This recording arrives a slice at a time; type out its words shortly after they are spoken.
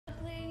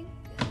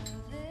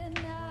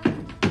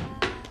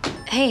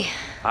Hey.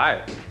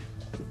 Hi.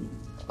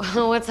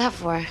 What's that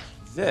for?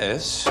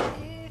 This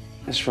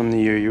is from the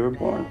year you were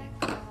born.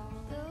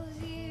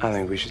 I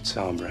think we should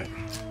celebrate.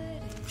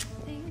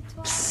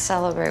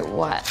 Celebrate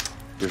what?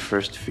 Your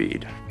first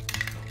feed.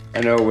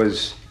 I know it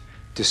was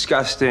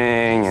disgusting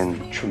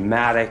and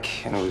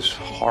traumatic and it was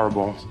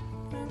horrible,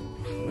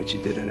 but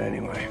you did it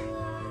anyway.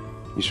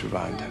 You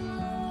survived it.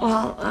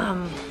 Well,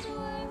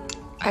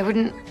 I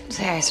wouldn't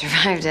say I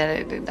survived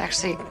it. It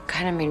actually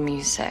kind of made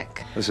me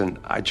sick. Listen,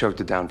 I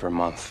choked it down for a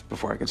month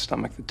before I could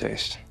stomach the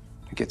taste.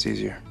 It gets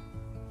easier.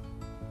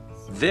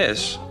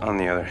 This, on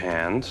the other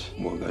hand,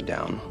 will go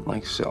down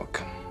like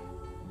silk.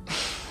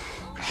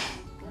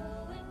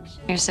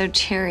 You're so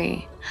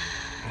cheery.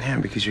 Yeah,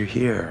 because you're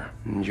here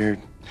and you're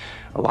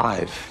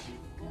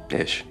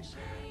alive-ish,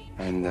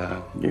 and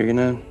you're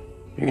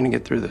gonna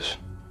get through this.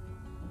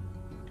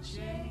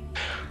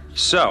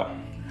 So,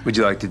 would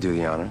you like to do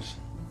the honors?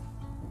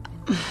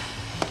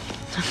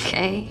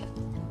 Okay.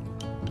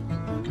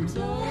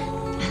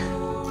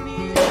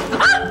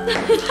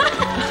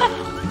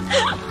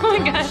 Oh my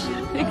gosh.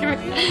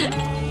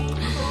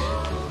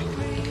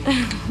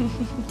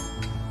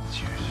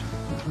 Cheers.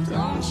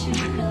 Don't you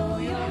know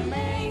you're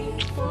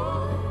made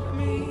for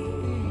me?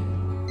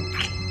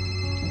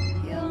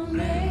 You're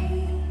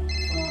made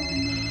for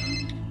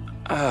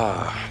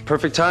me.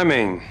 Perfect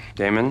timing,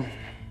 Damon.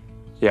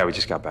 Yeah, we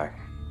just got back.